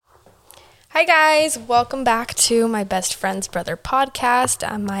Hi guys, welcome back to my Best Friend's Brother podcast.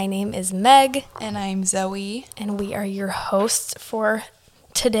 My name is Meg. And I'm Zoe. And we are your hosts for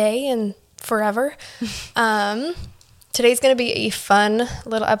today and forever. Today's going to be a fun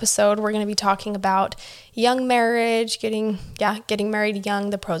little episode. We're going to be talking about young marriage, getting married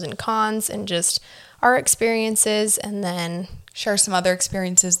young, the pros and cons, and just our experiences, and then share some other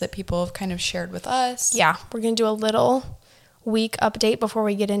experiences that people have kind of shared with us. Yeah, we're going to do a little week update before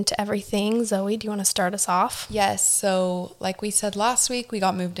we get into everything. Zoe, do you want to start us off? Yes. So like we said last week, we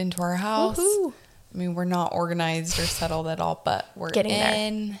got moved into our house. Woohoo. I mean, we're not organized or settled at all, but we're Getting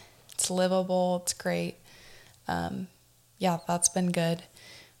in. there. It's livable. It's great. Yeah, that's been good.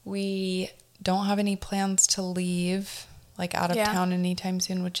 We don't have any plans to leave like out of town anytime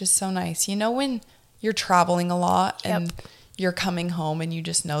soon, which is so nice. You know, when you're traveling a lot and you're coming home and you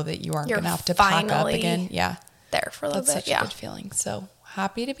just know that you aren't going to have to pack up again. Yeah. There for a little bit. That's such a good feeling. So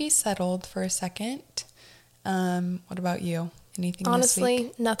happy to be settled for a second. What about you? Anything Honestly, this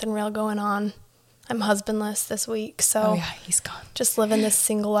week? nothing real going on. I'm husbandless this week, so he's gone. Just living this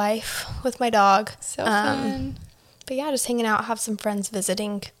single life with my dog. So fun. But yeah, just hanging out, have some friends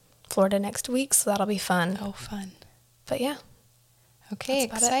visiting Florida next week, so that'll be fun. Oh, fun. But yeah. Okay,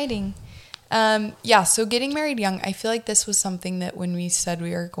 exciting. So getting married young, I feel like this was something that when we said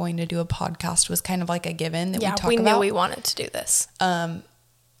we were going to do a podcast was kind of like a given that we talk about. Yeah, we knew we wanted to do this.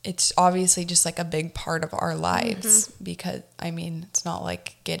 It's obviously just like a big part of our lives because, I mean, it's not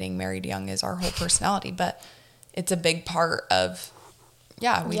like getting married young is our whole personality, but it's a big part of,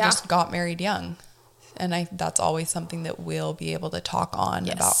 just got married young. And that's always something that we'll be able to talk on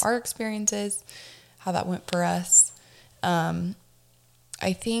about our experiences, how that went for us.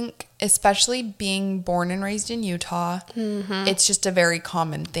 I think especially being born and raised in Utah, it's just a very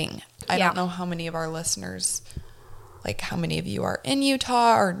common thing. I don't know how many of our listeners, like how many of you are in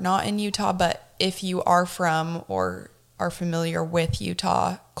Utah or not in Utah, but if you are from or are familiar with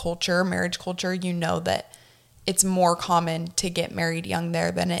Utah culture, marriage culture, you know that it's more common to get married young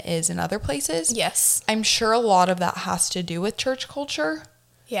there than it is in other places. Yes. I'm sure a lot of that has to do with church culture.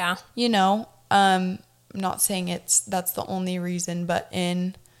 Yeah. You know, I'm not saying that's the only reason, but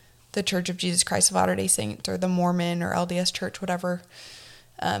in the Church of Jesus Christ of Latter-day Saints or the Mormon or LDS Church, whatever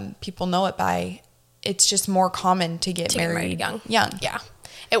people know it by, it's just more common to get married young. Yeah.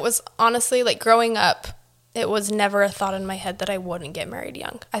 It was honestly, like growing up, it was never a thought in my head that I wouldn't get married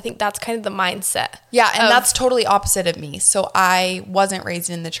young. I think that's kind of the mindset. Yeah, and that's totally opposite of me. So I wasn't raised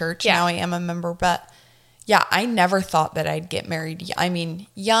in the church. Yeah. Now I am a member, but yeah, I never thought that I'd get married. I mean,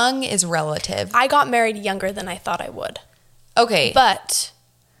 young is relative. I got married younger than I thought I would. Okay. But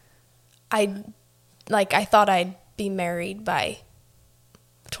I thought I'd be married by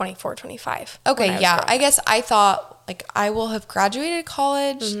 24, 25. Okay, yeah. I guess I thought, like, I will have graduated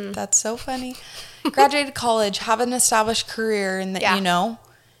college. That's so funny. Graduated college, have an established career, and that, you know,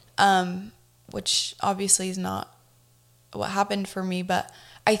 which obviously is not what happened for me, but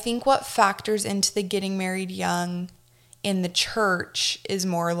I think what factors into the getting married young in the church is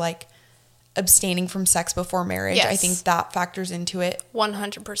more like abstaining from sex before marriage. Yes. I think that factors into it.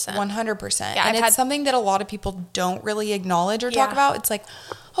 100%. 100%. Yeah, and it's something that a lot of people don't really acknowledge or talk about. It's like,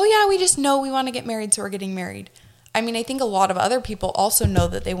 oh yeah, we just know we want to get married, so we're getting married. I mean, I think a lot of other people also know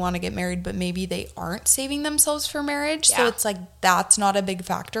that they want to get married, but maybe they aren't saving themselves for marriage. Yeah. So it's like, that's not a big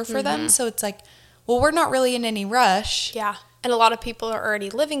factor for them. So it's like, well, we're not really in any rush. Yeah. And a lot of people are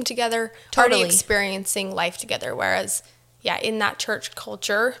already living together, already experiencing life together. Whereas, in that church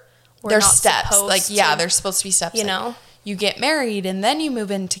culture, there's steps. Like, there's supposed to be steps. You like, know? You get married and then you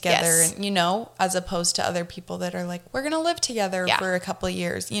move in together, and, you know, as opposed to other people that are like, we're going to live together for a couple of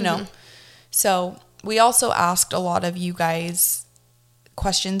years, you know? So we also asked a lot of you guys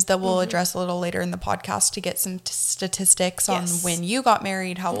questions that we'll address a little later in the podcast to get some statistics on when you got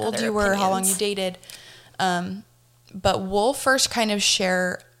married, how old you were, how long you dated. But we'll first kind of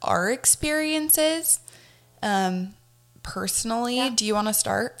share our experiences personally. Yeah. Do you want to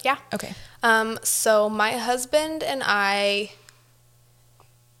start? Yeah. Okay. So my husband and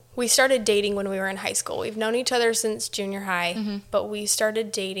we started dating when we were in high school. We've known each other since junior high, but we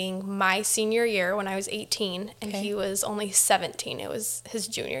started dating my senior year when I was 18, and he was only 17. It was his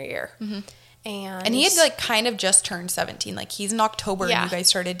junior year. And he had like kind of just turned 17. Like he's in October and you guys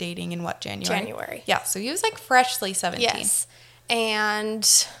started dating in what, January? Yeah, so he was like freshly 17. Yes.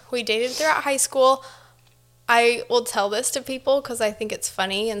 And we dated throughout high school. I will tell this to people because I think it's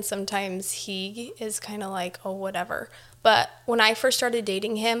funny, and sometimes he is kind of like, oh, whatever. But when I first started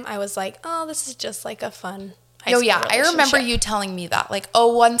dating him, I was like, oh, this is just like a fun high school relationship. I remember you telling me that. Like,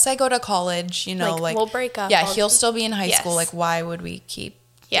 once I go to college, you know, like we'll break up. Yeah, he'll still be in high school. Like, why would we keep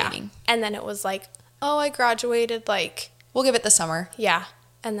dating. And then it was like, oh, I graduated, like, We'll give it the summer. yeah.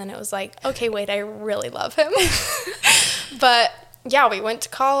 And then it was like, okay, wait, I really love him. But yeah, we went to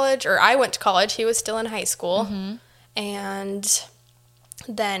college, or I went to college. He was still in high school. And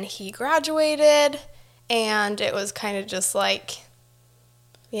then he graduated, and it was kind of just like,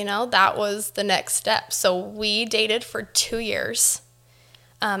 you know, that was the next step. So we dated for 2 years.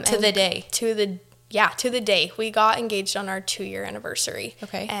 To the day. To the day. We got engaged on our 2-year anniversary.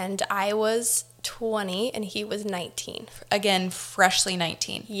 Okay. And I was 20 and he was 19. Again, freshly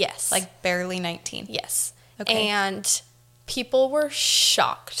 19. Yes. Like barely 19. Yes. Okay. And people were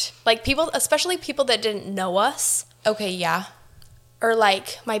shocked. Like people, especially people that didn't know us. Okay, yeah. Or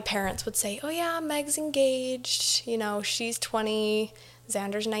like my parents would say, oh yeah, Meg's engaged. You know, she's 20,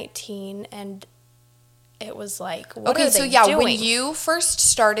 Xander's 19. And it was like, what are they doing? When you first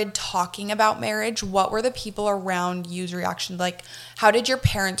started talking about marriage, what were the people around you's reaction? Like, how did your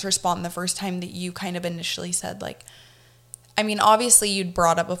parents respond the first time that you kind of initially said, like, I mean, obviously you'd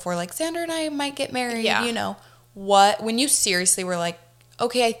brought up before, like, Xander and I might get married, you know. When you seriously were like,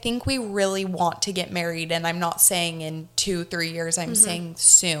 okay, I think we really want to get married, and I'm not saying in 2-3 years, I'm saying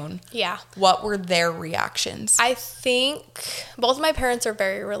soon. Yeah. What were their reactions? I think both of my parents are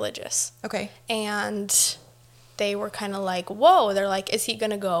very religious. Okay. And they were kind of like, whoa. They're like, is he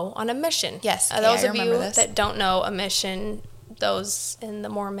going to go on a mission? Yes. Okay, those I of you remember this. that don't know, a mission, those in the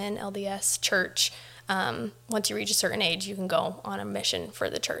Mormon LDS church, once you reach a certain age, you can go on a mission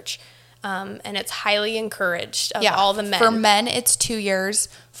for the church. And it's highly encouraged of all the men. For men, it's 2 years.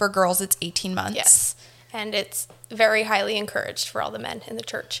 For girls, it's 18 months. Yes. And it's very highly encouraged for all the men in the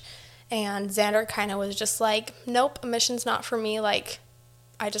church. And Xander kind of was just like, nope, a mission's not for me. Like,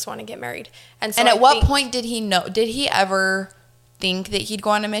 I just want to get married. And so at what point did he know? Did he ever think that he'd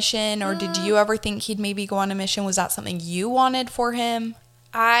go on a mission? Or did you ever think he'd maybe go on a mission? Was that something you wanted for him?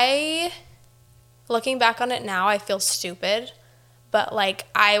 Looking back on it now, I feel stupid. But, like,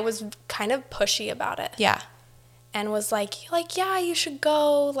 I was kind of pushy about it. Yeah. And was like, yeah, you should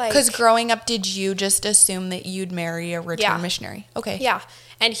go. Like, because growing up, did you just assume that you'd marry a return missionary? Okay. Yeah.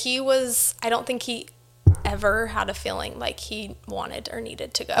 And I don't think he ever had a feeling like he wanted or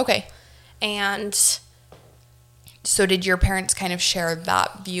needed to go. Okay. And so did your parents kind of share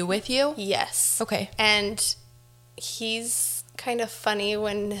that view with you? Yes. Okay. And he's kind of funny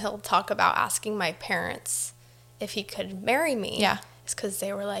when he'll talk about asking my parents if he could marry me. Yeah. It's because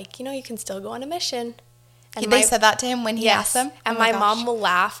they were like, you can still go on a mission. And they said that to him when he asked them? And my mom will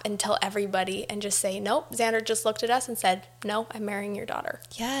laugh and tell everybody and just say, nope, Xander just looked at us and said, no, I'm marrying your daughter.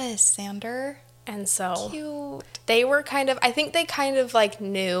 Yes, Xander. And so cute. They were I think they kind of like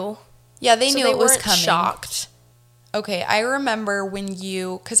knew. Yeah, they knew it was weren't coming. Shocked. Okay, I remember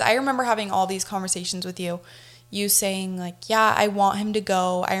because I remember having all these conversations with you saying like, yeah, I want him to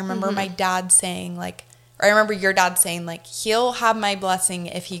go. I remember my dad saying like, or I remember your dad saying, like, he'll have my blessing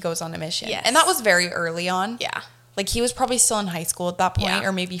if he goes on a mission. Yes. And that was very early on. Yeah. Like, he was probably still in high school at that point,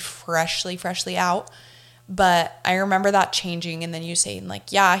 or maybe freshly out. But I remember that changing, and then you saying,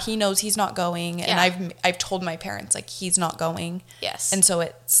 like, yeah, he knows he's not going. And I've told my parents, like, he's not going. Yes. And so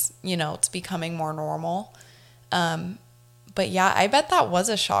it's, it's becoming more normal. But, yeah, I bet that was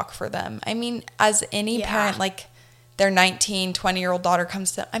a shock for them. I mean, as any parent, like, their 19, 20-year-old daughter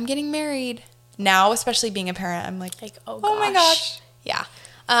comes to, I'm getting married. Now, especially being a parent, I'm like oh my gosh. Yeah.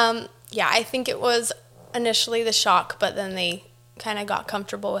 I think it was initially the shock, but then they kind of got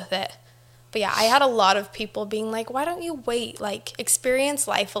comfortable with it. But yeah, I had a lot of people being like, why don't you wait? Like, experience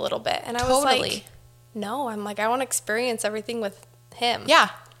life a little bit. And I was like, no, I want to experience everything with him. Yeah.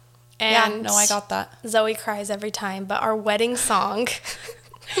 And yeah, no, I got that. Zoe cries every time, but our wedding song...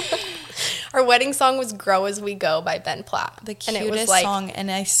 Our wedding song was Grow As We Go by Ben Platt. The cutest song, and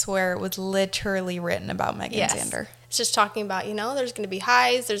I swear it was literally written about Meg and Xander. It's just talking about, there's going to be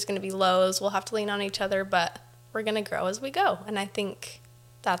highs, there's going to be lows, we'll have to lean on each other, but we're going to grow as we go. And I think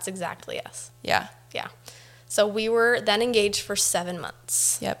that's exactly us. Yeah. Yeah. So we were then engaged for 7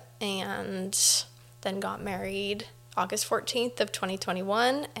 months. Yep. And then got married August 14th of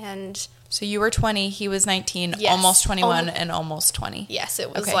 2021. And so you were 20, he was 19, almost 21, and almost 20. Yes,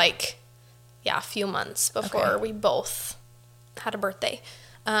 it was a few months before we both had a birthday.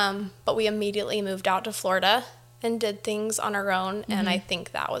 But we immediately moved out to Florida and did things on our own. And I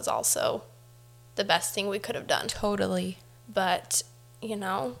think that was also the best thing we could have done. Totally. But, we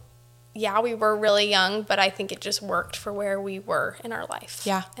were really young, but I think it just worked for where we were in our life.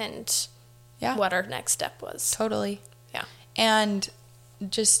 Yeah. And what our next step was. Totally. Yeah. And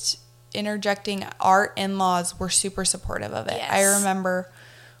just interjecting, our in-laws were super supportive of it. Yes. I remember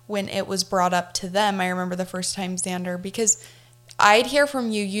when it was brought up to them, I remember the first time Xander, because I'd hear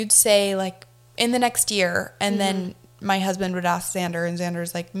from you, you'd say like in the next year, and then my husband would ask Xander, and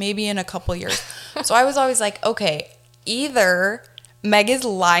Xander's like, maybe in a couple years. So I was always like, okay, either Meg is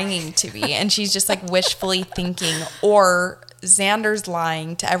lying to me and she's just like wishfully thinking, or Xander's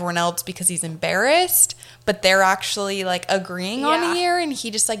lying to everyone else because he's embarrassed, but they're actually like agreeing on a year, and he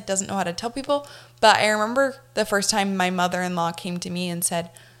just like doesn't know how to tell people. But I remember the first time my mother-in-law came to me and said,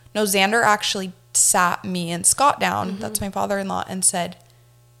 no, Xander actually sat me and Scott down, that's my father-in-law, and said,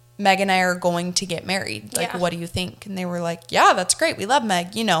 Meg and I are going to get married. Like, what do you think? And they were like, yeah, that's great. We love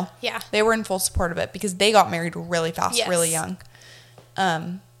Meg, you know. Yeah. They were in full support of it because they got married really fast, really young.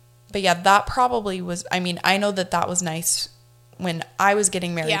 But yeah, that probably was, I mean, I know that was nice when I was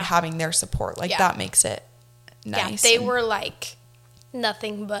getting married, having their support. Like, that makes it nice. Yeah, they were like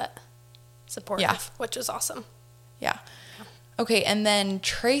nothing but supportive, which was awesome. Yeah. Okay, and then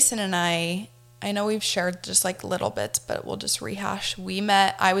Trayson and I know we've shared just like little bits, but we'll just rehash. We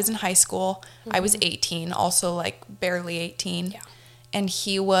met, I was in high school. I was 18, also like barely 18. Yeah. And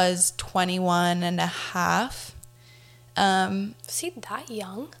he was 21 and a half. Was he that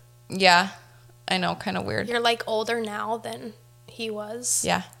young? Yeah, I know, kind of weird. You're like older now than he was.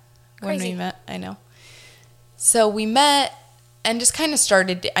 Yeah, Crazy. when we met, I know. So we met and just kind of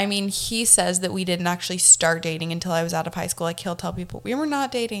started, I mean, he says that we didn't actually start dating until I was out of high school. Like, he'll tell people, we were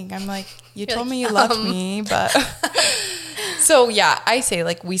not dating. I'm like, you told me you loved me, but... So, yeah, I say,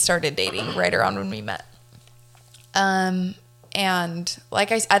 like, we started dating right around when we met. And,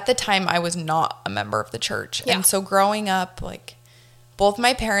 like, at the time, I was not a member of the church. Yeah. And so growing up, like, both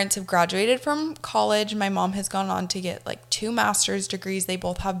my parents have graduated from college. My mom has gone on to get, like, 2 master's degrees. They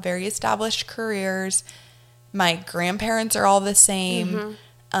both have very established careers. My grandparents are all the same.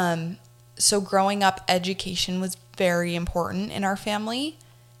 So growing up, education was very important in our family.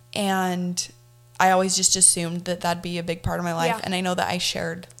 And I always just assumed that that'd be a big part of my life. Yeah. And I know that I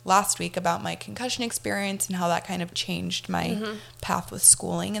shared last week about my concussion experience and how that kind of changed my path with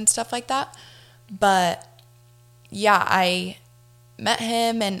schooling and stuff like that. But yeah, I met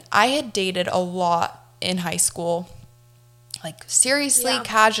him, and I had dated a lot in high school. Like, seriously,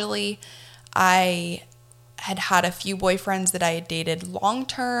 casually. I had a few boyfriends that I had dated long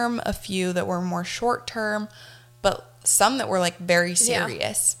term, a few that were more short term, but some that were like very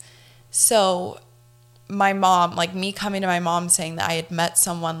serious. So my mom, like, me coming to my mom saying that I had met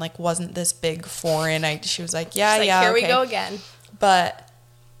someone, like, wasn't this big foreign. She was like, yeah, here okay. we go again. But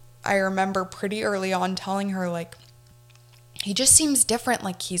I remember pretty early on telling her, like, he just seems different.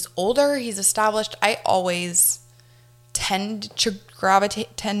 Like, he's older, he's established. I always had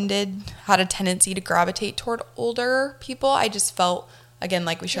a tendency to gravitate toward older people. I just felt, again,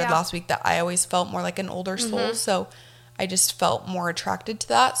 like we shared last week, that I always felt more like an older soul. So I just felt more attracted to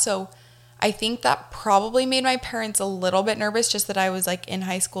that. So I think that probably made my parents a little bit nervous, just that I was like in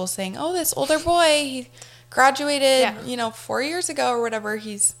high school saying, oh, this older boy, he graduated, 4 years ago or whatever.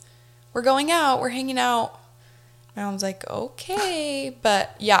 We're going out, we're hanging out. My mom's like, okay.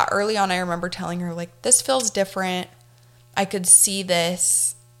 But yeah, early on, I remember telling her, like, this feels different. I could see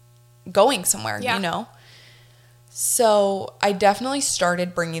this going somewhere, you know? So I definitely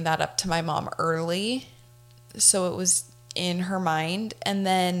started bringing that up to my mom early. So it was in her mind. And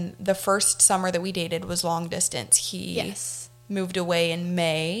then the first summer that we dated was long distance. He moved away in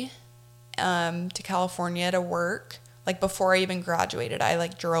May to California to work. Like, before I even graduated, I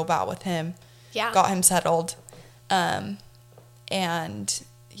like drove out with him, got him settled. And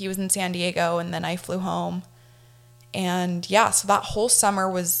he was in San Diego, and then I flew home. And yeah, so that whole summer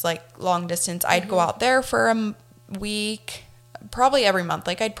was like long distance. I'd go out there for a week, probably every month.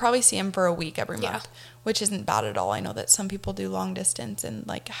 Like, I'd probably see him for a week every month, which isn't bad at all. I know that some people do long distance, and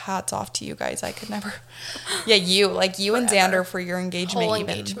like, hats off to you guys. I could never. You and Xander for your engagement. Whole even.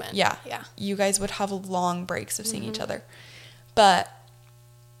 engagement. Yeah. You guys would have long breaks of seeing each other. But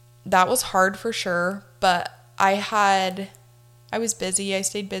that was hard for sure. But I was busy. I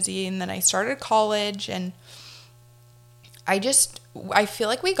stayed busy, and then I started college, and I feel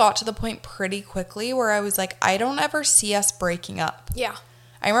like we got to the point pretty quickly where I was like, I don't ever see us breaking up. Yeah.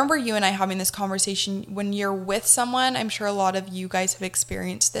 I remember you and I having this conversation. When you're with someone, I'm sure a lot of you guys have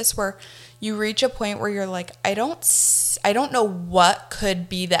experienced this, where you reach a point where you're like, I don't know what could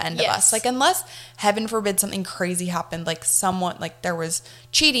be the end of us. Like, unless heaven forbid something crazy happened, like someone, like there was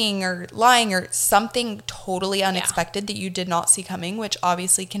cheating or lying or something totally unexpected that you did not see coming, which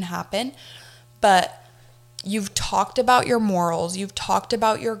obviously can happen. But you've talked about your morals, you've talked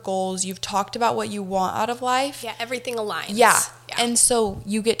about your goals, you've talked about what you want out of life. Yeah, everything aligns. Yeah. And so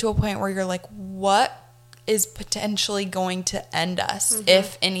you get to a point where you're like, what is potentially going to end us,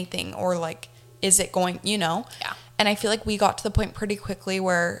 if anything? Or like, is it going, Yeah. And I feel like we got to the point pretty quickly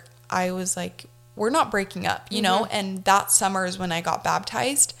where I was like, we're not breaking up, you know? And that summer is when I got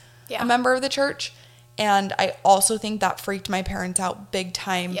baptized, a member of the church. And I also think that freaked my parents out big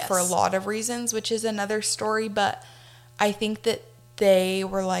time for a lot of reasons, which is another story. But I think that they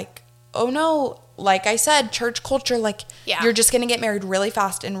were like, oh no, like I said, church culture, like you're just going to get married really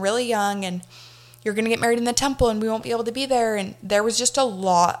fast and really young, and you're going to get married in the temple and we won't be able to be there. And there was just a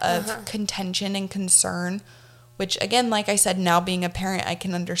lot of contention and concern, which again, like I said, now being a parent, I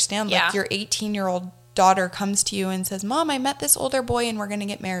can understand. Like your 18-year-old daughter comes to you and says, Mom, I met this older boy and we're going to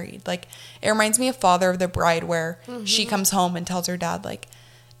get married. Like, it reminds me of Father of the Bride, where she comes home and tells her dad, like,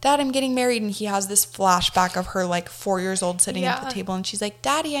 Dad, I'm getting married. And he has this flashback of her like 4 years old sitting at the table. And she's like,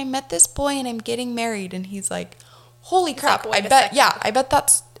 Daddy, I met this boy and I'm getting married. And he's like, holy crap. Like, I bet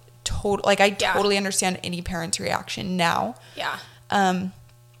that's total. Like, I totally understand any parent's reaction now. Yeah. And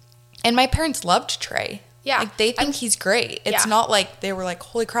my parents loved Trey. Yeah. Like, they think he's great. It's not like they were like,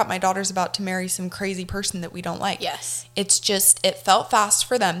 holy crap, my daughter's about to marry some crazy person that we don't like. Yes. It's just, it felt fast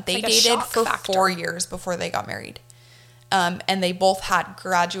for them. They dated for 4 years before they got married. And they both had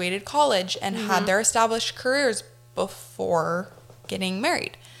graduated college and had their established careers before getting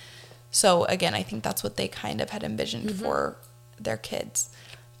married. So again, I think that's what they kind of had envisioned for their kids.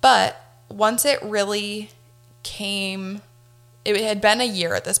 But once it really came, it had been a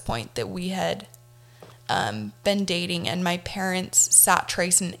year at this point that we had been dating, and my parents sat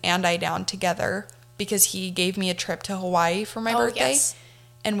Trayson and I down together because he gave me a trip to Hawaii for my birthday. Yes.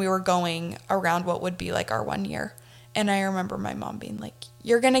 And we were going around what would be like our 1 year. And I remember my mom being like,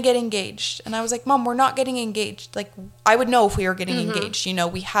 you're going to get engaged. And I was like, Mom, we're not getting engaged. Like, I would know if we were getting engaged. You know,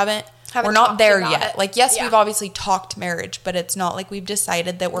 we're not there yet. Like, yes, we've obviously talked marriage, but it's not like we've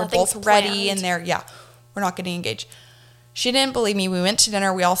decided that we're both ready and there. Yeah, we're not getting engaged. She didn't believe me. We went to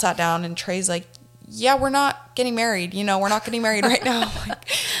dinner. We all sat down, and Trey's like, yeah, we're not getting married. You know, we're not getting married right now. Like,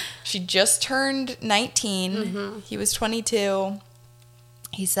 she just turned 19. He was 22.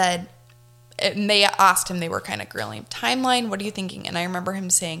 He said, and they asked him, they were kind of grilling him, timeline, what are you thinking? And I remember him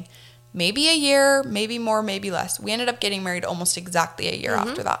saying, maybe a year, maybe more, maybe less. We ended up getting married almost exactly a year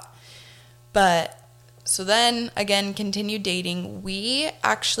after that. But so then, again, continued dating. We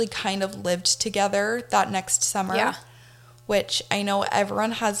actually kind of lived together that next summer. Yeah. Which I know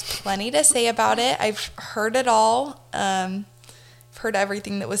everyone has plenty to say about it. I've heard it all. I've heard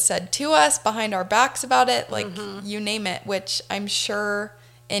everything that was said to us behind our backs about it, like you name it, which I'm sure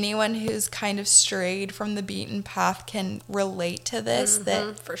anyone who's kind of strayed from the beaten path can relate to this.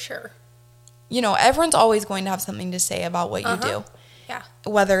 That for sure. You know, everyone's always going to have something to say about what you do. Yeah.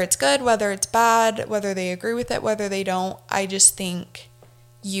 Whether it's good, whether it's bad, whether they agree with it, whether they don't. I just think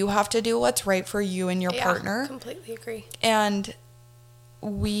you have to do what's right for you and your partner. Completely agree. And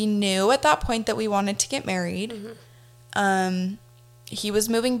we knew at that point that we wanted to get married. He was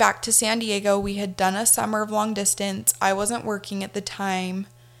moving back to San Diego. We had done a summer of long distance. I wasn't working at the time,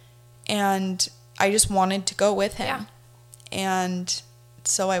 and I just wanted to go with him. Yeah. And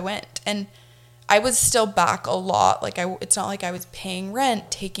so I went. And I was still back a lot. Like, it's not like I was paying rent,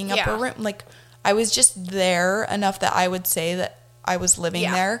 taking up a room. Like, I was just there enough that I would say that I was living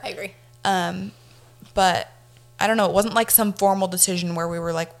there. I agree. But I don't know. It wasn't like some formal decision where we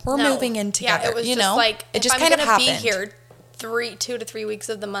were like, we're moving in together. It was you just know? Like, it just kind of happened. Be here 2 to 3 weeks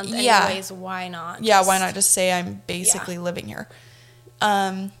of the month anyways. Why not? Yeah, why not just say I'm basically living here?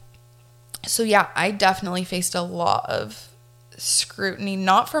 So yeah, I definitely faced a lot of scrutiny,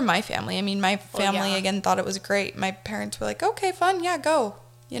 not from my family. I mean, my family again thought it was great. My parents were like, okay, fun, yeah, go.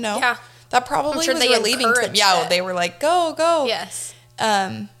 You know, that probably was relieving to them. Yeah, they were like, go. Yes.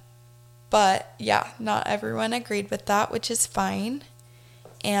 But yeah, not everyone agreed with that, which is fine.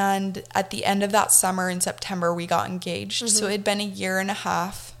 And at the end of that summer in September, we got engaged. So it had been a year and a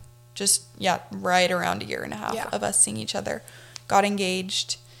half, right around a year and a half of us seeing each other. Got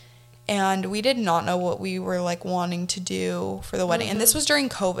engaged. And we did not know what we were like wanting to do for the wedding. And this was during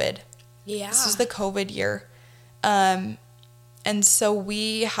COVID. Yeah. This was the COVID year. And so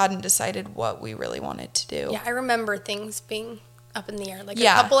we hadn't decided what we really wanted to do. Yeah, I remember things being up in the air. Like a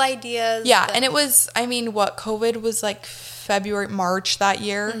couple ideas. Yeah, and it was, I mean, COVID was like February, March that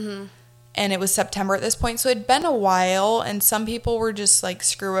year. And it was September at this point. So it'd been a while. And some people were just like,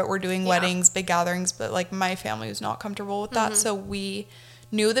 screw it, we're doing weddings, big gatherings. But like my family was not comfortable with that. So we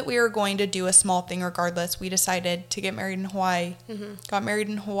knew that we were going to do a small thing regardless. We decided to get married in Hawaii. Got married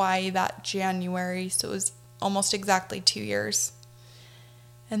in Hawaii that January. So it was almost exactly 2 years.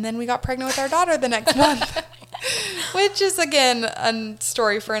 And then we got pregnant with our daughter the next month, which is, again, a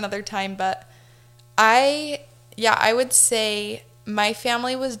story for another time. But I would say my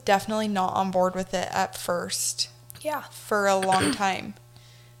family was definitely not on board with it at first. Yeah. For a long time.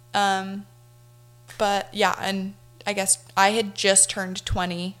 But yeah, and I guess I had just turned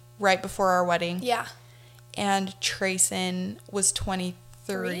 20 right before our wedding. Yeah. And Trayson was 23.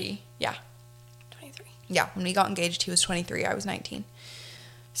 Three? Yeah. 23. Yeah, when we got engaged, he was 23. I was 19.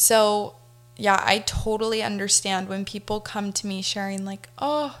 So, yeah, I totally understand when people come to me sharing like,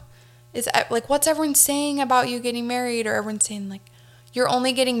 oh, like, what's everyone saying about you getting married? Or everyone saying like, you're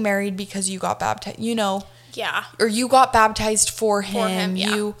only getting married because you got baptized, you know. Yeah. Or you got baptized for him. For him,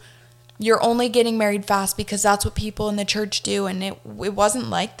 yeah. You're only getting married fast because that's what people in the church do. And it wasn't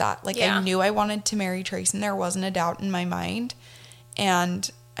like that. Like, Yeah. I knew I wanted to marry Trace, and there wasn't a doubt in my mind. And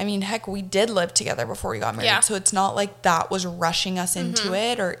I mean, heck, we did live together before we got married. Yeah. So it's not like that was rushing us into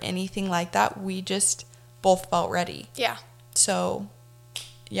it or anything like that. We just both felt ready. Yeah. So,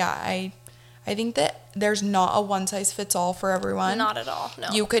 yeah, I think that there's not a one size fits all for everyone. Not at all. No.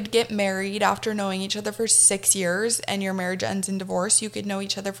 You could get married after knowing each other for 6 years and your marriage ends in divorce. You could know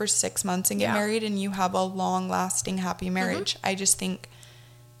each other for 6 months and get married and you have a long lasting happy marriage. I just think,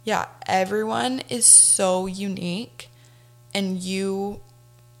 yeah, everyone is so unique, and you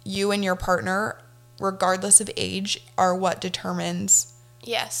and your partner, regardless of age, are what determines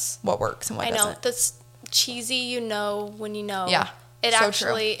yes. what works and what doesn't. I know. That's cheesy, you know, when you know. Yeah. It So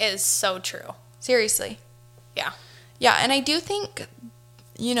actually is so true. Seriously. Yeah. Yeah, and I do think,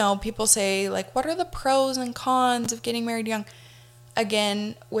 you know, people say, like, what are the pros and cons of getting married young?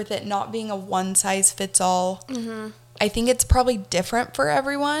 Again, with it not being a one-size-fits-all, I think it's probably different for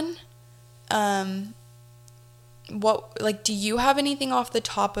everyone. Do you have anything off the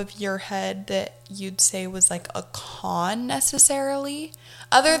top of your head that you'd say was, like, a con necessarily?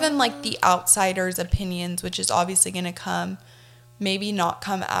 Other than, like, the outsider's opinions, which is obviously going to come, maybe not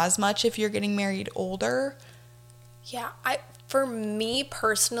come as much if you're getting married older. Yeah, for me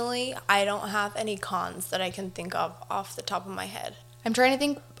personally, I don't have any cons that I can think of off the top of my head. I'm trying to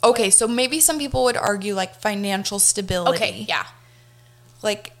think. Okay, so maybe some people would argue like financial stability. Okay, yeah.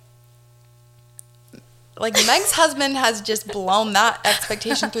 Like Meg's husband has just blown that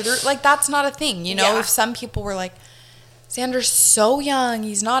expectation through the roof. Like, that's not a thing, you know? Yeah. If some people were like, Xander's so young,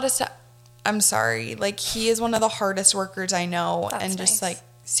 he's not I'm sorry. Like, he is one of the hardest workers I know. That's and just nice. like,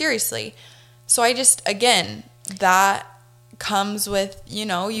 seriously. So I just, again, that comes with, you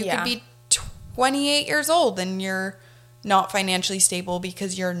know, you could be 28 years old and you're not financially stable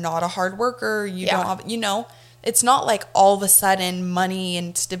because you're not a hard worker. You don't have, you know, it's not like all of a sudden money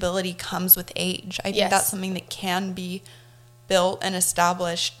and stability comes with age. I think that's something that can be built and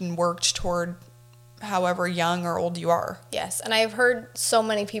established and worked toward however young or old you are. Yes, and I've heard so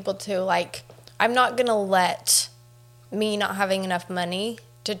many people too, like, I'm not going to let me not having enough money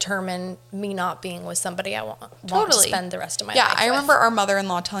determine me not being with somebody I want to spend the rest of my life with. Yeah, I remember our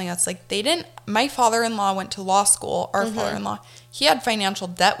mother-in-law telling us, like, my father-in-law went to law school, our father-in-law, he had financial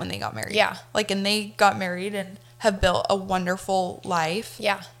debt when they got married. Yeah. Like, and they got married and have built a wonderful life.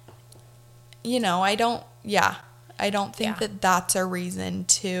 Yeah. You know, I don't think that that's a reason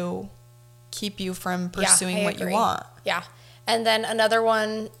to keep you from pursuing what you want. Yeah. And then another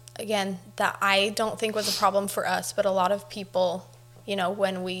one, again, that I don't think was a problem for us, but a lot of people, you know,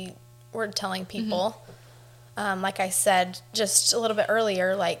 when we were telling people, like I said just a little bit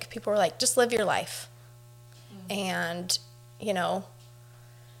earlier, like, people were like, just live your life. And, you know,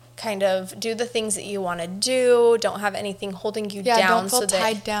 kind of do the things that you want to do. Don't have anything holding you down. Don't feel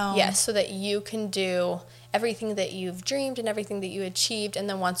tied down. Yes, so that you can do everything that you've dreamed and everything that you achieved, and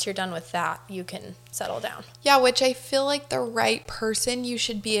then once you're done with that, you can settle down. Yeah, which I feel like the right person, you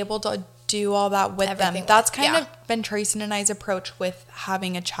should be able to do all that with Everything them. with, That's kind of been Trayson and I's approach with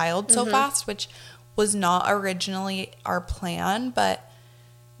having a child so fast, which was not originally our plan, but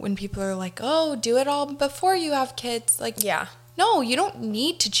when people are like, oh, do it all before you have kids, like, no, you don't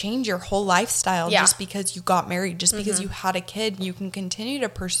need to change your whole lifestyle just because you got married, just because you had a kid. You can continue to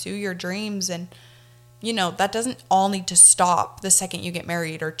pursue your dreams, and you know, that doesn't all need to stop the second you get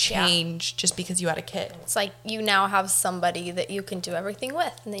married or change just because you had a kid. It's like you now have somebody that you can do everything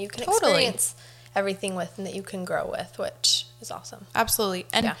with and that you can experience everything with and that you can grow with, which is awesome. Absolutely.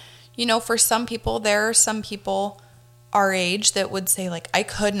 And, you know, for some people, there are some people our age that would say, like, I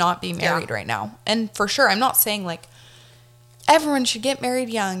could not be married right now. And for sure, I'm not saying, like, everyone should get married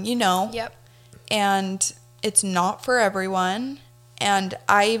young, you know. Yep. And it's not for everyone. And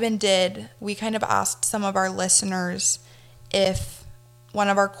we kind of asked some of our listeners if one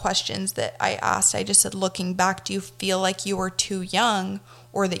of our questions that I asked, I just said, looking back, do you feel like you were too young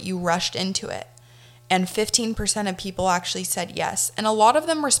or that you rushed into it? And 15% of people actually said yes. And a lot of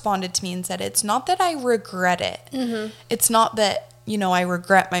them responded to me and said, it's not that I regret it. It's not that, you know, I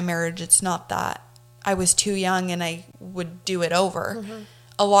regret my marriage. It's not that. I was too young and I would do it over.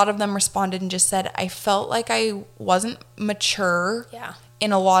 A lot of them responded and just said, I felt like I wasn't mature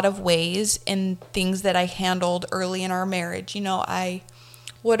in a lot of ways in things that I handled early in our marriage. You know, I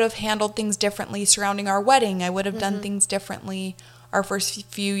would have handled things differently surrounding our wedding. I would have done things differently our first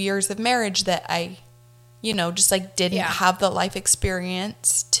few years of marriage that I, you know, just like didn't have the life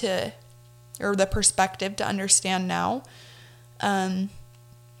experience or the perspective to understand now.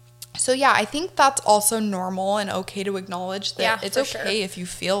 So yeah, I think that's also normal and okay to acknowledge that it's okay if you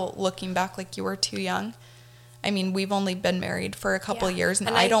feel looking back like you were too young. I mean, we've only been married for a couple of years, and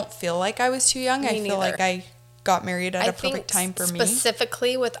I don't feel like I was too young. I feel like I got married at a perfect time for me.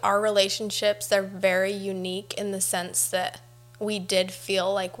 Specifically with our relationships, they're very unique in the sense that we did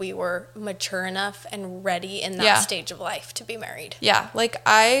feel like we were mature enough and ready in that stage of life to be married. Yeah, like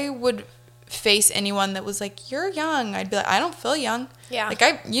I would face anyone that was like, you're young. I'd be like, I don't feel young. Yeah. Like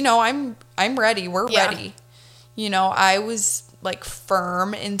I'm ready. We're ready. You know, I was like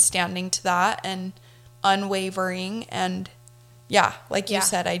firm in standing to that and unwavering. And yeah, like you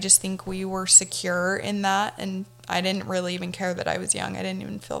said, I just think we were secure in that. And I didn't really even care that I was young. I didn't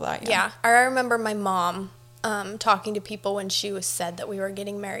even feel that young. Yeah. I remember my mom talking to people when she was said that we were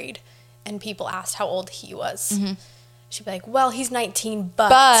getting married and people asked how old he was. She'd be like, well, he's 19,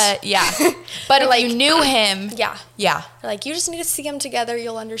 but yeah. But if like, you knew him. Yeah. Like, you just need to see them together.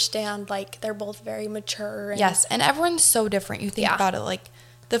 You'll understand. Like, they're both very mature. And yes. And everyone's so different. You think about it. Like,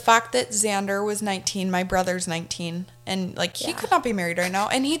 the fact that Xander was 19, my brother's 19, and, like, he could not be married right now.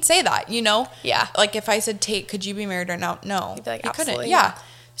 And he'd say that, you know? Yeah. Like, if I said, Tate, could you be married right now? No. He'd be like, he absolutely. Couldn't. Yeah.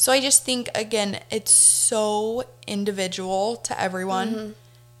 So I just think, again, it's so individual to everyone.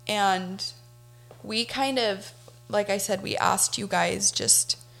 And we kind of, like I said, we asked you guys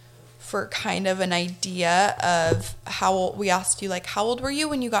just for kind of an idea of we asked you, like, how old were you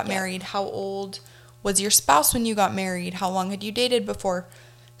when you got married? How old was your spouse when you got married? How long had you dated before?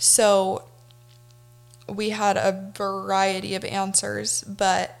 So we had a variety of answers,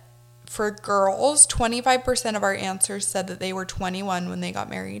 but for girls, 25% of our answers said that they were 21 when they got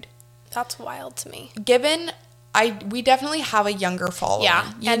married. That's wild to me. We definitely have a younger following.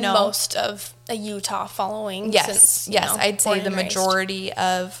 Yeah, and most of a Utah following. Yes, I'd say the majority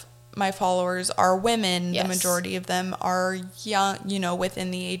of my followers are women. Yes. The majority of them are young, you know,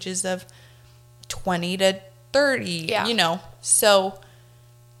 within the ages of 20 to 30, you know. So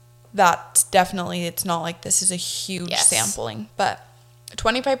that's definitely, it's not like this is a huge sampling. But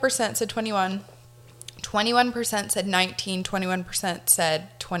 25% said 21. 21% said 19, 21%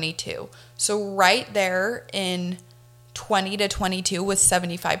 said 22. So right there in 20 to 22 was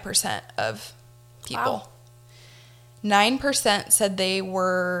 75% of people. Wow. 9% said they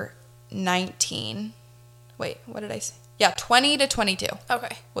were 19. Wait, what did I say? Yeah, 20 to 22.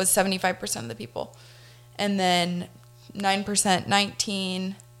 Okay. Was 75% of the people. And then 9%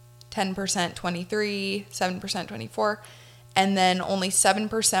 19, 10% 23, 7% 24, and then only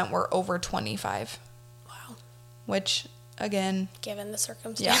 7% were over 25. Which, again, given the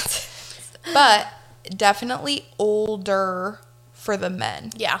circumstances. Yeah. But definitely older for the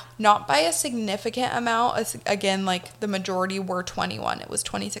men. Yeah. Not by a significant amount. Again, like the majority were 21. It was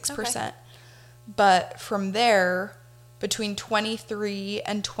 26%. Okay. But from there, between 23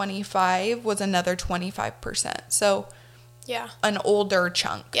 and 25 was another 25%. So, yeah, an older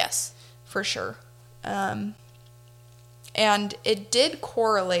chunk. Yes. For sure. And it did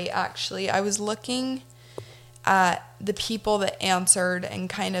correlate, actually. I was looking at the people that answered and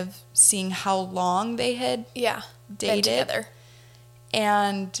kind of seeing how long they had dated together.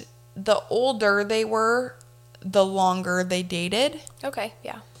 And the older they were, the longer they dated. Okay,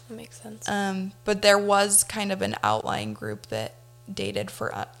 yeah, that makes sense. But there was kind of an outlying group that dated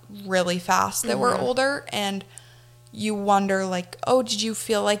for really fast that were older, and you wonder, like, oh, did you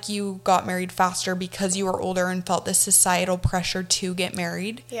feel like you got married faster because you were older and felt this societal pressure to get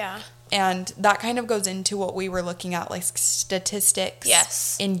married? Yeah. And that kind of goes into what we were looking at, like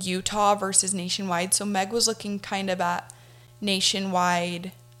statistics in Utah versus nationwide. So Meg was looking kind of at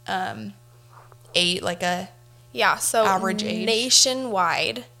nationwide, so average age.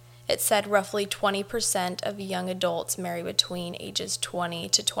 Nationwide, it said roughly 20% of young adults marry between ages 20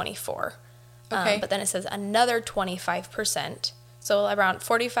 to 24. Okay. But then it says another 25%, so around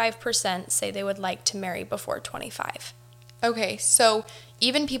 45% say they would like to marry before 25. Okay, so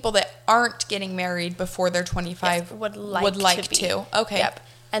even people that aren't getting married before they're 25 would like to. Okay. Yep.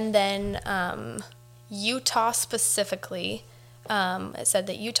 And then Utah specifically, it said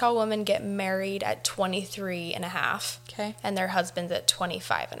that Utah women get married at 23 and a half. Okay. And their husbands at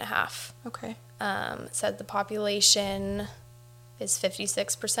 25 and a half. Okay. It said the population is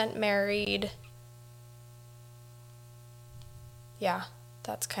 56% married. yeah,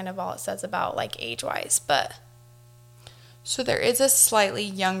 that's kind of all it says about like age-wise. But So there is a slightly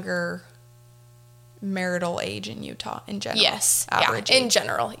younger marital age in Utah in general. yes, Average yeah, in age.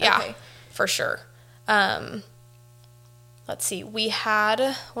 general, yeah, Okay. for sure. Let's see. We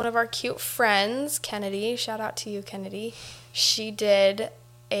had one of our cute friends, Kennedy. Shout out to you, Kennedy. She did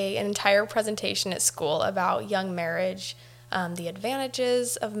an entire presentation at school about young marriage, the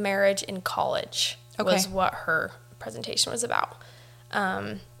advantages of marriage in college was what her presentation was about.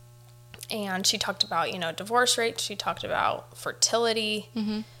 And she talked about, divorce rates. She talked about fertility.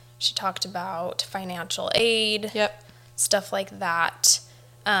 Mm-hmm. She talked about financial aid. Yep. Stuff like that.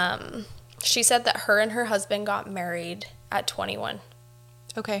 She said that her and her husband got married at 21.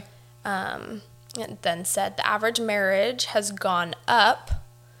 Okay. And then said the average marriage has gone up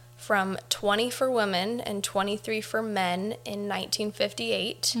from 20 for women and 23 for men in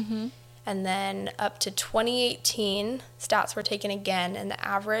 1958. Mm-hmm. And then up to 2018, stats were taken again, and the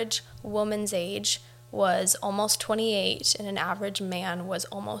average woman's age was almost 28, and an average man was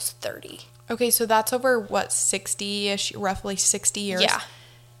almost 30. Okay, so that's over, what, 60-ish, roughly 60 years? Yeah.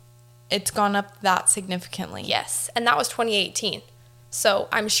 It's gone up that significantly. Yes, and that was 2018. So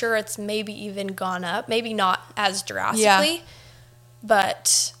I'm sure it's maybe even gone up. Maybe not as drastically,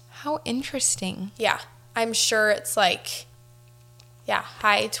 but... How interesting. Yeah, I'm sure it's like... Yeah,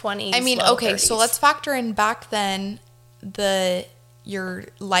 high 20s. I mean, low okay, 30s. so let's factor in back then your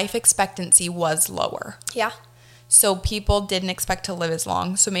life expectancy was lower. Yeah. So people didn't expect to live as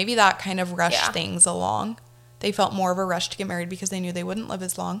long. So maybe that kind of rushed things along. They felt more of a rush to get married because they knew they wouldn't live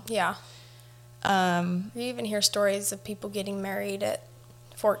as long. Yeah. You even hear stories of people getting married at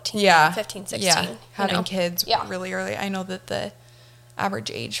 14, 15, 16. Yeah, having kids Yeah. really early. I know that the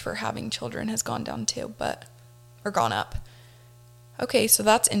average age for having children has gone down too, or gone up. Okay, so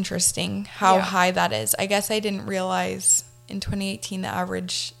that's interesting how high that is. I guess I didn't realize in 2018 the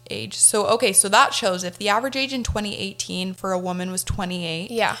average age. So, okay, so that shows if the average age in 2018 for a woman was 28.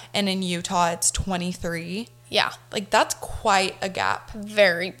 Yeah. And in Utah it's 23. Yeah. Like, that's quite a gap.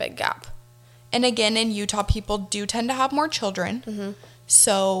 Very big gap. And again, in Utah, people do tend to have more children. Mm-hmm.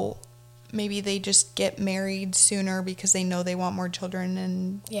 So maybe they just get married sooner because they know they want more children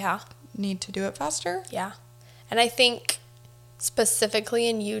and need to do it faster. Yeah. And I think... specifically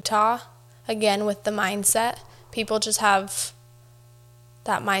in Utah, again, with the mindset, people just have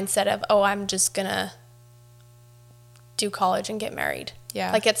that mindset of, oh, I'm just going to do college and get married.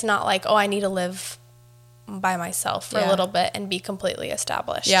 Yeah. Like, it's not like, oh, I need to live by myself for a little bit and be completely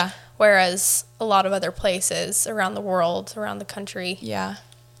established. Yeah. Whereas a lot of other places around the world, around the country,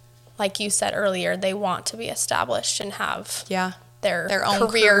 like you said earlier, they want to be established and have their own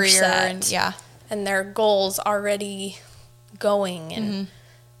career set and their goals already going, and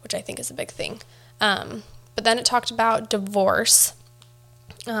which I think is a big thing. But then it talked about divorce.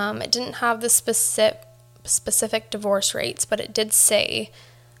 It didn't have the specific divorce rates, but it did say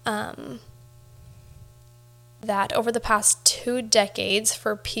that over the past 2 decades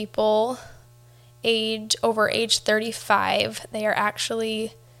for people over age 35, they are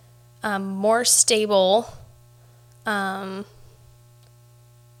actually more stable.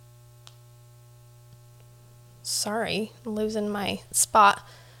 Sorry, I'm losing my spot.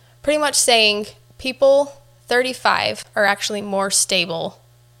 Pretty much saying people 35 are actually more stable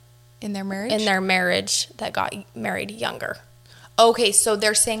in their marriage that got married younger. Okay, so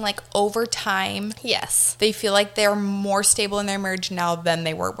they're saying like over time, yes, they feel like they're more stable in their marriage now than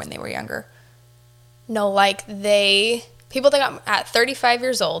they were when they were younger. No, like people that got at 35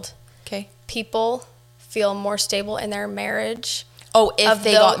 years old. Okay. People feel more stable in their marriage. Oh, if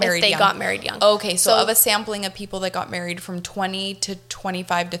they got married young. Okay, so of a sampling of people that got married from 20 to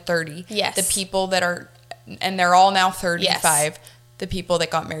 25 to 30. Yes. The people that are, and they're all now 35, the people that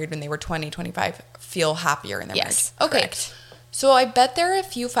got married when they were 20, 25 feel happier in their marriage. Okay. Correct. So I bet there are a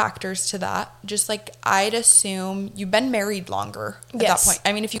few factors to that. Just like I'd assume you've been married longer at that point.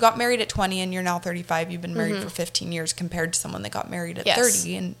 I mean, if you got married at 20 and you're now 35, you've been married for 15 years compared to someone that got married at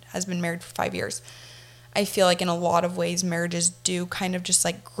 30 and has been married for 5 years. I feel like in a lot of ways, marriages do kind of just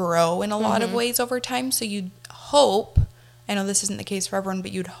like grow in a lot of ways over time. So you'd hope, I know this isn't the case for everyone,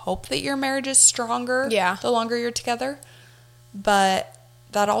 but you'd hope that your marriage is stronger the longer you're together. But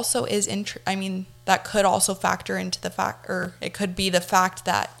that also is, that could also factor into the fact, or it could be the fact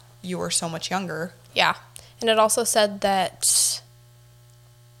that you were so much younger. Yeah. And it also said that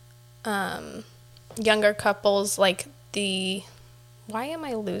younger couples, like why am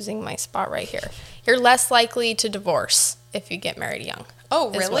I losing my spot right here? You're less likely to divorce if you get married young. Oh,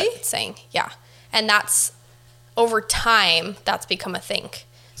 really? Is what it's saying. Yeah. And that's, over time, that's become a thing.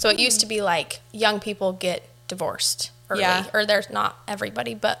 So it used to be like young people get divorced early. Yeah. Or there's not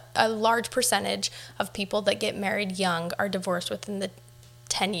everybody, but a large percentage of people that get married young are divorced within the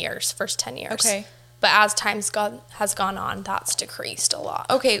 10 years, first 10 years. Okay. But as has gone on, that's decreased a lot.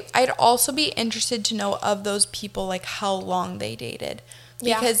 Okay, I'd also be interested to know of those people, like, how long they dated.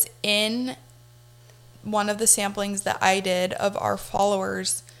 Because in one of the samplings that I did of our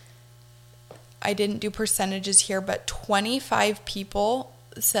followers, I didn't do percentages here, but 25 people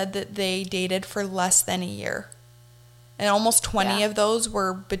said that they dated for less than a year. And almost 20 of those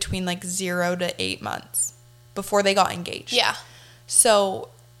were between like 0 to 8 months before they got engaged. Yeah. So,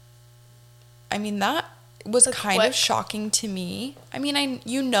 I mean, that was kind quick. of shocking to me. I mean,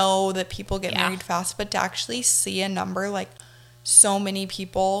 you know that people get married fast, but to actually see a number like so many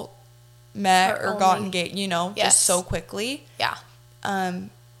people met or got engaged, you know, just so quickly. Yeah.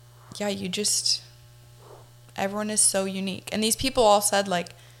 Everyone is so unique. And these people all said, like,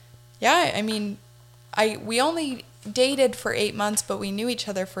 yeah, I mean, we only dated for 8 months, but we knew each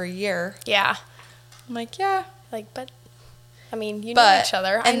other for a year. Yeah. I'm like, yeah. Like, but, I mean, you knew each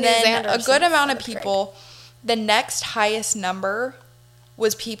other. And then a good amount of people, the next highest number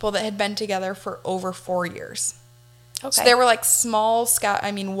was people that had been together for over 4 years. Okay. So they were like small,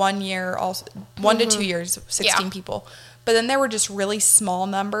 1 year, also 1 to 2 years, 16 people. But then there were just really small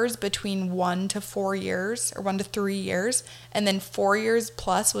numbers between 1 to 4 years or 1 to 3 years. And then 4 years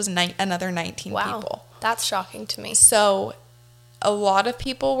plus was another 19 people. That's shocking to me. So a lot of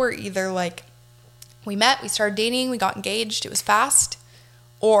people were either like, we met, we started dating, we got engaged, it was fast.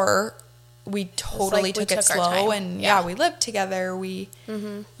 Or we totally took it slow and we lived together. We,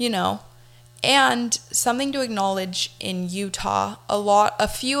 you know. And something to acknowledge in Utah, a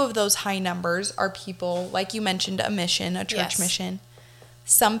few of those high numbers are people, like you mentioned, a mission, a church mission.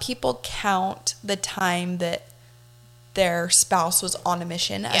 Some people count the time that their spouse was on a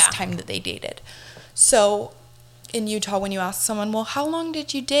mission as time that they dated. So in Utah, when you ask someone, well, how long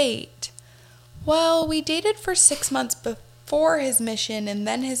did you date? Well, we dated for 6 months before his mission and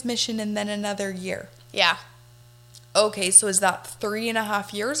then his mission and then another year. Yeah. Okay, so is that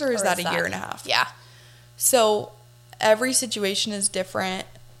 3.5 years or is that a year and a half? Yeah. So every situation is different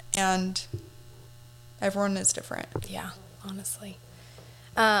and everyone is different. Yeah, honestly.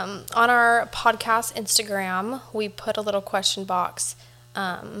 On our podcast Instagram, we put a little question box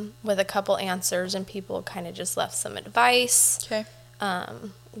with a couple answers and people kind of just left some advice. Okay.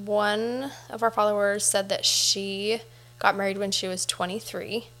 One of our followers said that she got married when she was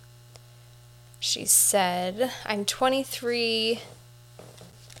 23. She said, I'm 23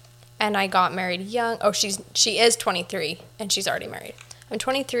 and I got married young. Oh, she is 23 and she's already married. I'm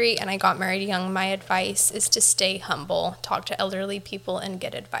 23 and I got married young. My advice is to stay humble, talk to elderly people, and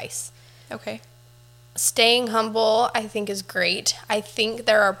get advice. Okay. Staying humble, I think, is great. I think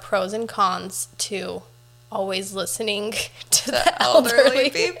there are pros and cons to always listening to the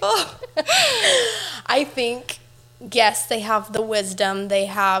elderly people. I think, yes, they have the wisdom. They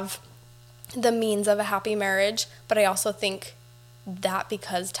have the means of a happy marriage, but I also think that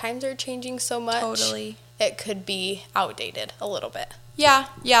because times are changing so much, it could be outdated a little bit. Yeah,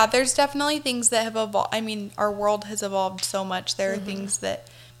 there's definitely things that have evolved. I mean, our world has evolved so much. There are things that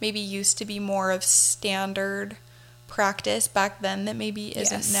maybe used to be more of standard practice back then that maybe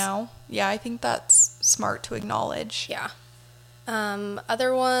isn't now. Yeah, I think that's smart to acknowledge. Yeah.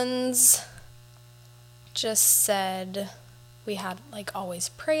 Other ones just said we had always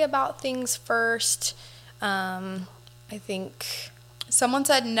pray about things first. I think someone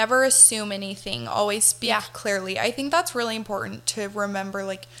said never assume anything, always speak clearly. I think that's really important to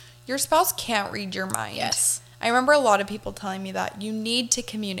remember. Your spouse can't read your mind. Yes. I remember a lot of people telling me that you need to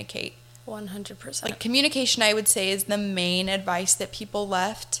communicate. 100%. Communication, I would say, is the main advice that people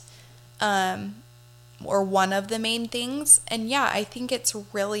left, or one of the main things. And I think it's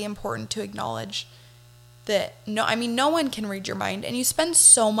really important to acknowledge that no one can read your mind, and you spend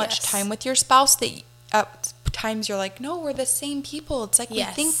so much time with your spouse that at times you're like, no, we're the same people. It's we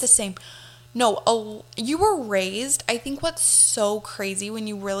think the same. No, you were raised. I think what's so crazy when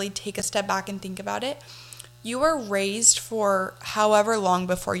you really take a step back and think about it, you were raised for however long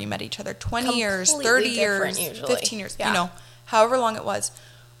before you met each other, 20 years, 30 years, usually. 15 years, however long it was,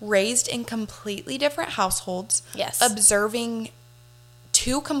 raised in completely different households, observing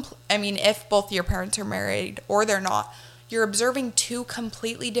if both your parents are married or they're not, you're observing two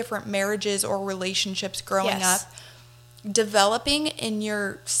completely different marriages or relationships growing up, developing in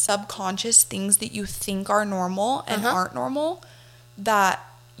your subconscious things that you think are normal and aren't normal that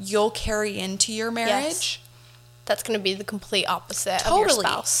you'll carry into your marriage. That's going to be the complete opposite of your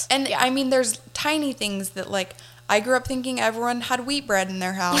spouse. And there's tiny things that I grew up thinking everyone had wheat bread in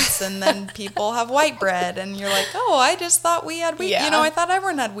their house, and then people have white bread, and you're like, oh, I just thought we had wheat. Yeah. You know, I thought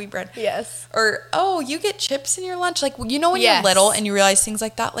everyone had wheat bread. Yes. Or, oh, you get chips in your lunch. Like, you know when you're little and you realize things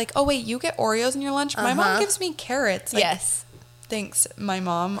like that? Like, oh, wait, you get Oreos in your lunch? My mom gives me carrots. Like, yes. Thanks. My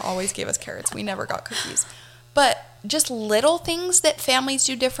mom always gave us carrots. We never got cookies. But just little things that families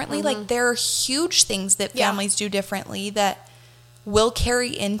do differently. Like, there are huge things that families do differently that will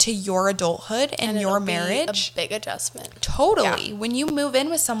carry into your adulthood and your marriage. A big adjustment. Totally. Yeah. When you move in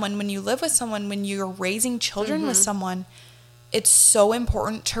with someone, when you live with someone, when you're raising children with someone, it's so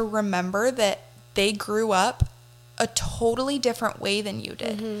important to remember that they grew up a totally different way than you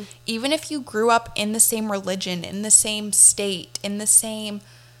did. Even if you grew up in the same religion, in the same state, in the same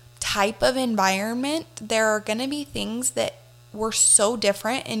type of environment, there are going to be things that were so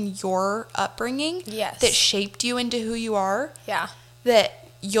different in your upbringing that shaped you into who you are. Yeah. That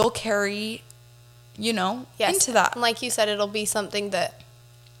you'll carry, you know, into that. And like you said, it'll be something that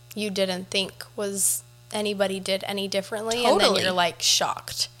you didn't think was anybody did any differently. Totally. And then you're like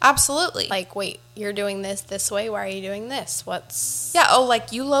shocked. Absolutely. Like, wait, you're doing this way. Why are you doing this? Yeah. Oh,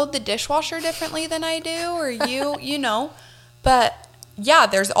 like you load the dishwasher differently than I do, or you know, but yeah,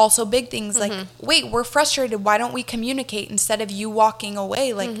 there's also big things like, wait, we're frustrated. Why don't we communicate instead of you walking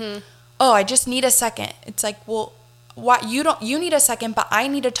away? Like, oh, I just need a second. It's like, well, why you need a second, but I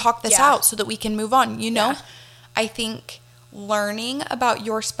need to talk this out so that we can move on. You know, I think learning about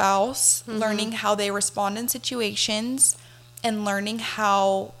your spouse, learning how they respond in situations, and learning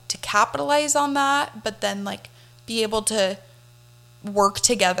how to capitalize on that, but then like be able to work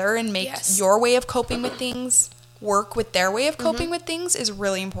together and make your way of coping with things work with their way of coping with things is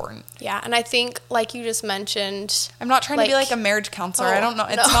really important. Yeah, and I think, like you just mentioned... I'm not trying to be like a marriage counselor. I don't know.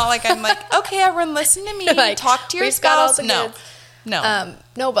 It's not like I'm like, okay, everyone listen to me. Like, talk to your spouse. No.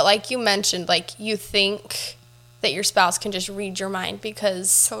 No, but like you mentioned, like you think that your spouse can just read your mind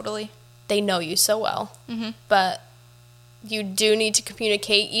because... Totally. They know you so well. But you do need to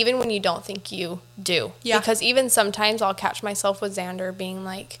communicate even when you don't think you do. Yeah. Because even sometimes I'll catch myself with Xander being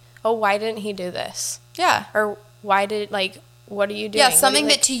like, oh, why didn't he do this? Yeah. Or... why did, like, what are you doing? Yeah, something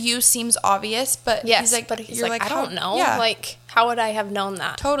that to you seems obvious, but he's like, I don't know. Yeah. Like, how would I have known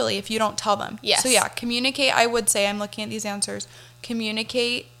that? Totally, if you don't tell them. Yes. So, yeah, communicate, I would say, I'm looking at these answers.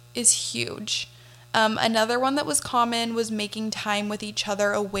 Communicate is huge. Another one that was common was making time with each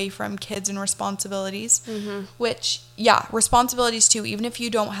other away from kids and responsibilities, which, yeah, responsibilities too. Even if you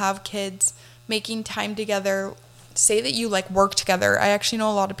don't have kids, making time together, say that you, like, work together. I actually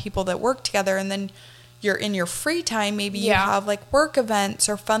know a lot of people that work together, and then you're in your free time, maybe you have like work events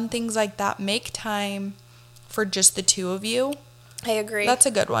or fun things like that. Make time for just the two of you. I agree. That's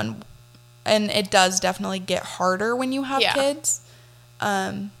a good one. And it does definitely get harder when you have kids.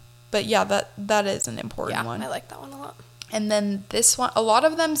 But yeah, that is an important one. I like that one a lot. And then this one, a lot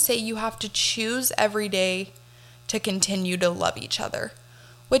of them say you have to choose every day to continue to love each other,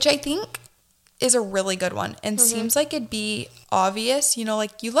 which I think is a really good one and seems like it'd be obvious, you know,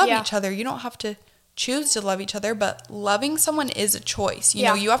 like you love each other. You don't have to choose to love each other, but loving someone is a choice. You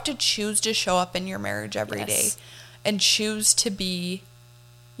know, you have to choose to show up in your marriage every day and choose to be,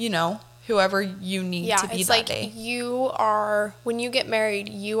 you know, whoever you need to be that day. You are, when you get married,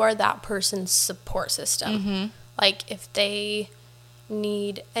 you are that person's support system. Like if they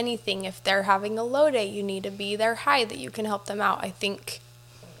need anything, if they're having a low day, you need to be their high that you can help them out, I think.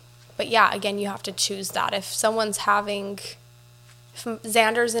 But yeah, again, you have to choose that. If someone's having, if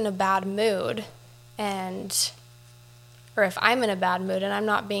Xander's in a bad mood, or if I'm in a bad mood and I'm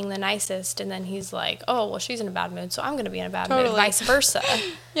not being the nicest, and then he's like, oh, well, she's in a bad mood, so I'm going to be in a bad mood, vice versa.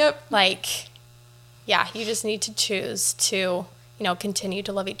 Like, yeah, you just need to choose to, you know, continue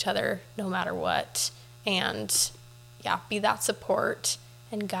to love each other no matter what, and, yeah, be that support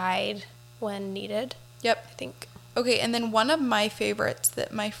and guide when needed. I think. Okay, and then one of my favorites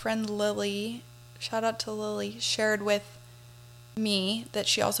that my friend Lily, shout out to Lily, shared with me, that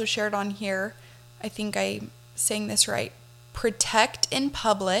she also shared on here, I think I'm saying this right. Protect in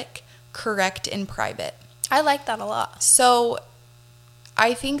public, correct in private. I like that a lot. So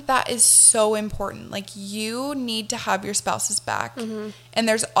I think that is so important. Like, you need to have your spouse's back. And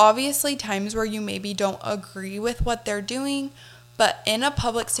there's obviously times where you maybe don't agree with what they're doing. But in a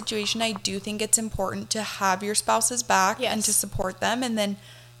public situation, I do think it's important to have your spouse's back and to support them. And then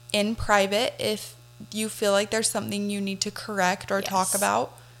in private, if you feel like there's something you need to correct or talk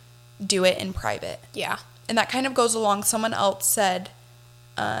about, do it in private. Yeah. And that kind of goes along. Someone else said,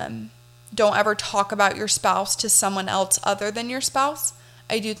 don't ever talk about your spouse to someone else other than your spouse.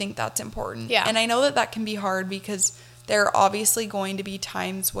 I do think that's important. Yeah. And I know that can be hard because there are obviously going to be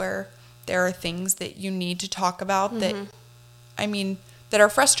times where there are things that you need to talk about that, I mean, that are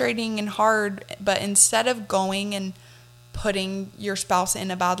frustrating and hard, but instead of going and putting your spouse in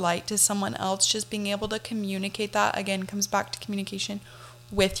a bad light to someone else, just being able to communicate that, again, comes back to communication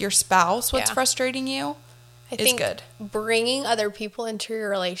with your spouse, what's frustrating you, I is think good. Bringing other people into your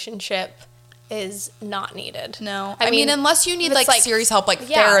relationship is not needed. No. I mean, unless you need, like, serious help, like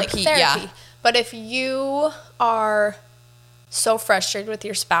therapy. But if you are so frustrated with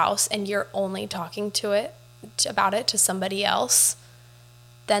your spouse and you're only talking about it to somebody else,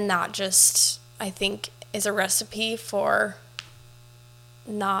 then that just, I think, is a recipe for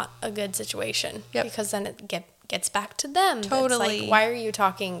not a good situation. Yep. Because then it gets back to them. Totally. It's like, why are you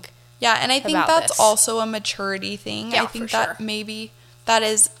talking? Yeah, and I think that's also a maturity thing. Yeah, I think that maybe that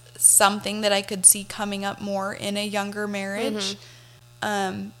is something that I could see coming up more in a younger marriage.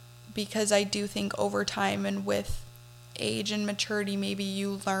 Because I do think over time and with age and maturity, maybe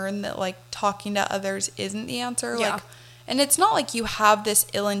you learn that, like, talking to others isn't the answer. Yeah. Like, and it's not like you have this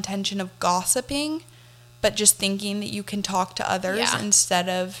ill intention of gossiping, but just thinking that you can talk to others instead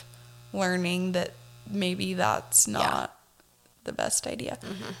of learning that maybe that's not the best idea.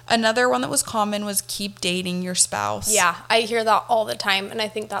 Another one that was common was keep dating your spouse. Yeah, I hear that all the time, and I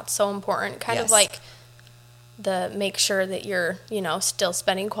think that's so important. Kind of like the make sure that you're, still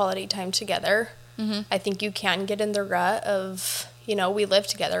spending quality time together. I think you can get in the rut of, we live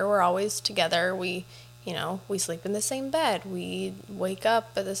together, we're always together, we sleep in the same bed, we wake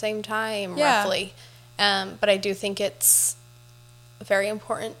up at the same time, roughly. But I do think it's very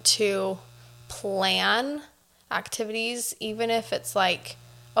important to plan activities, even if it's like,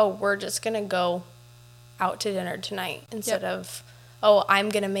 oh, we're just going to go out to dinner tonight instead of, oh, I'm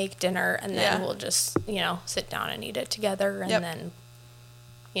going to make dinner and then we'll just, sit down and eat it together and then,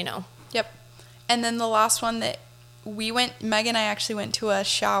 Yep. And then the last one that Meg and I actually went to a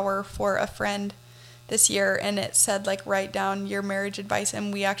shower for a friend this year, and it said, like, write down your marriage advice,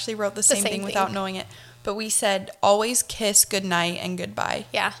 and we actually wrote the same thing without knowing it. But we said, always kiss goodnight and goodbye.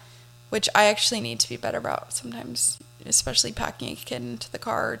 Yeah. Which I actually need to be better about sometimes, especially packing a kid into the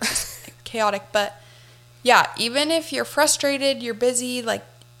car. It's just chaotic. But, yeah, even if you're frustrated, you're busy, like,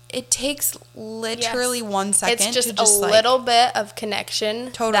 it takes literally 1 second. It's just to a little bit of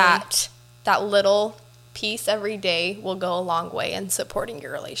connection. Totally. That little piece every day will go a long way in supporting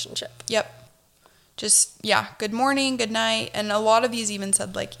your relationship. Yep. Just, good morning, good night. And a lot of these even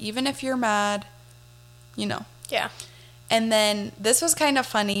said, like, even if you're mad, Yeah. And then this was kind of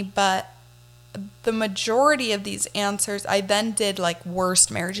funny, but the majority of these answers, I then did, like, worst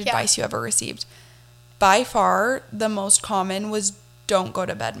marriage advice you ever received. By far, the most common was don't go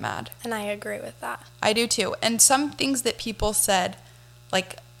to bed mad. And I agree with that. I do too. And some things that people said,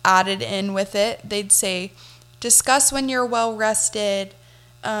 like, added in with it, they'd say, discuss when you're well rested.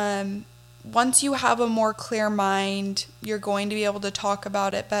 Once you have a more clear mind, you're going to be able to talk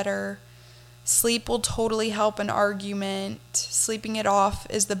about it better. Sleep will totally help an argument. Sleeping it off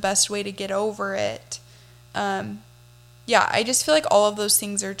is the best way to get over it. I just feel like all of those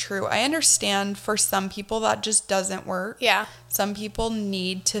things are true. I understand for some people that just doesn't work. Yeah. Some people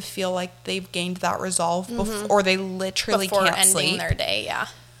need to feel like they've gained that resolve or they literally before can't ending sleep. their day,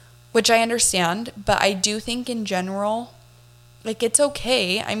 Which I understand, but I do think in general, like, it's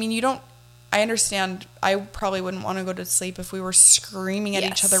okay. I mean, I understand I probably wouldn't want to go to sleep if we were screaming at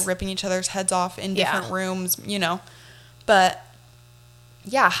each other, ripping each other's heads off in different rooms, But,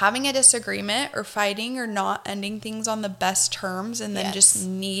 having a disagreement or fighting or not ending things on the best terms and then just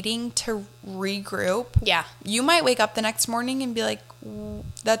needing to regroup. Yeah. You might wake up the next morning and be like,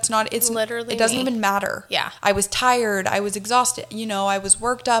 that's not, it's literally, it doesn't even matter. Yeah. I was tired. I was exhausted. I was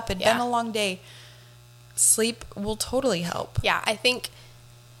worked up. It'd been a long day. Sleep will totally help. Yeah, I think,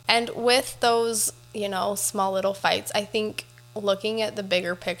 and with those, small little fights, I think looking at the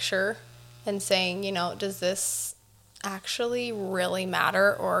bigger picture and saying, does this actually really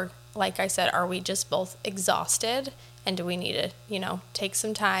matter? Or, like I said, are we just both exhausted? And do we need to, take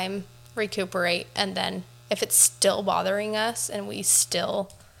some time, recuperate, and then if it's still bothering us and we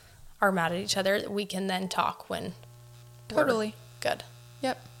still are mad at each other, we can then talk when we're good.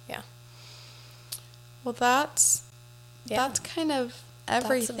 Yep. Yeah. Well, that's kind of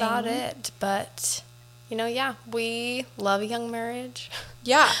everything. That's about it. But, we love young marriage.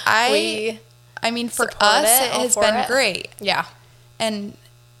 Yeah. I mean, for us, it has been great. Yeah. And,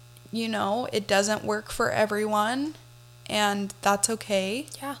 it doesn't work for everyone, and that's okay.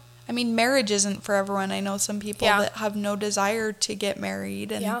 Yeah. I mean, marriage isn't for everyone. I know some people that have no desire to get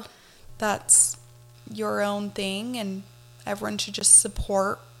married, and that's your own thing, and everyone should just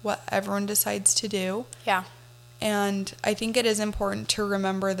support what everyone decides to do. Yeah. And I think it is important to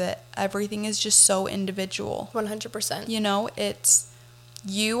remember that everything is just so individual. 100%. You know, it's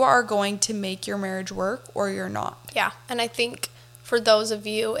you are going to make your marriage work or you're not. Yeah. And I think for those of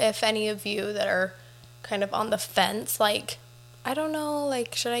you, if any of you that are kind of on the fence, like, I don't know,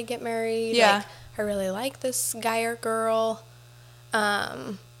 like, should I get married? Yeah. Like, I really like this guy or girl.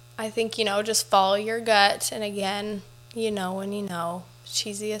 I think, you know, just follow your gut. And again, you know when you know.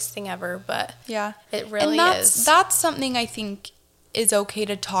 Cheesiest thing ever, but yeah, it really is. That's something I think is okay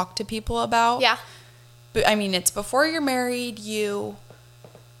to talk to people about. Yeah. But I mean, it's before you're married, you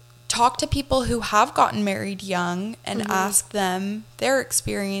talk to people who have gotten married young and ask them their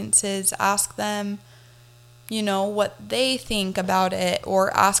experiences, ask them, you know, what they think about it,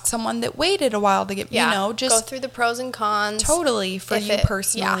 or ask someone that waited a while to get, you know, just go through the pros and cons. Totally, for you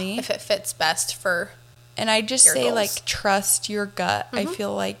personally. Yeah, if it fits best for and I just say, goals. like, trust your gut. I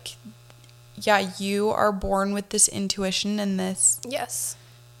feel like, yeah, you are born with this intuition and this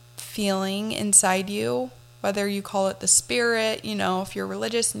feeling inside you, whether you call it the spirit, you know, if you're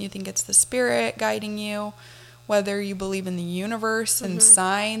religious and you think it's the spirit guiding you, whether you believe in the universe and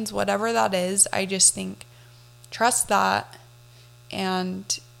signs, whatever that is, I just think trust that,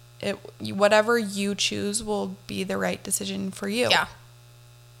 and whatever you choose will be the right decision for you.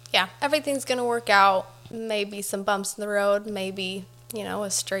 Yeah, everything's going to work out. Maybe some bumps in the road, maybe, you know,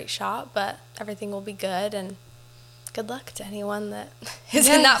 a straight shot, but everything will be good, and good luck to anyone that is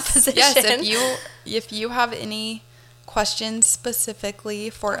in that position. Yes, if you have any questions specifically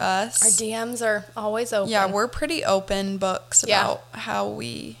for us. Our DMs are always open. Yeah, we're pretty open books about how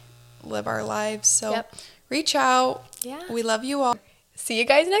we live our lives, so reach out. Yeah. We love you all. See you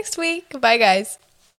guys next week. Bye, guys.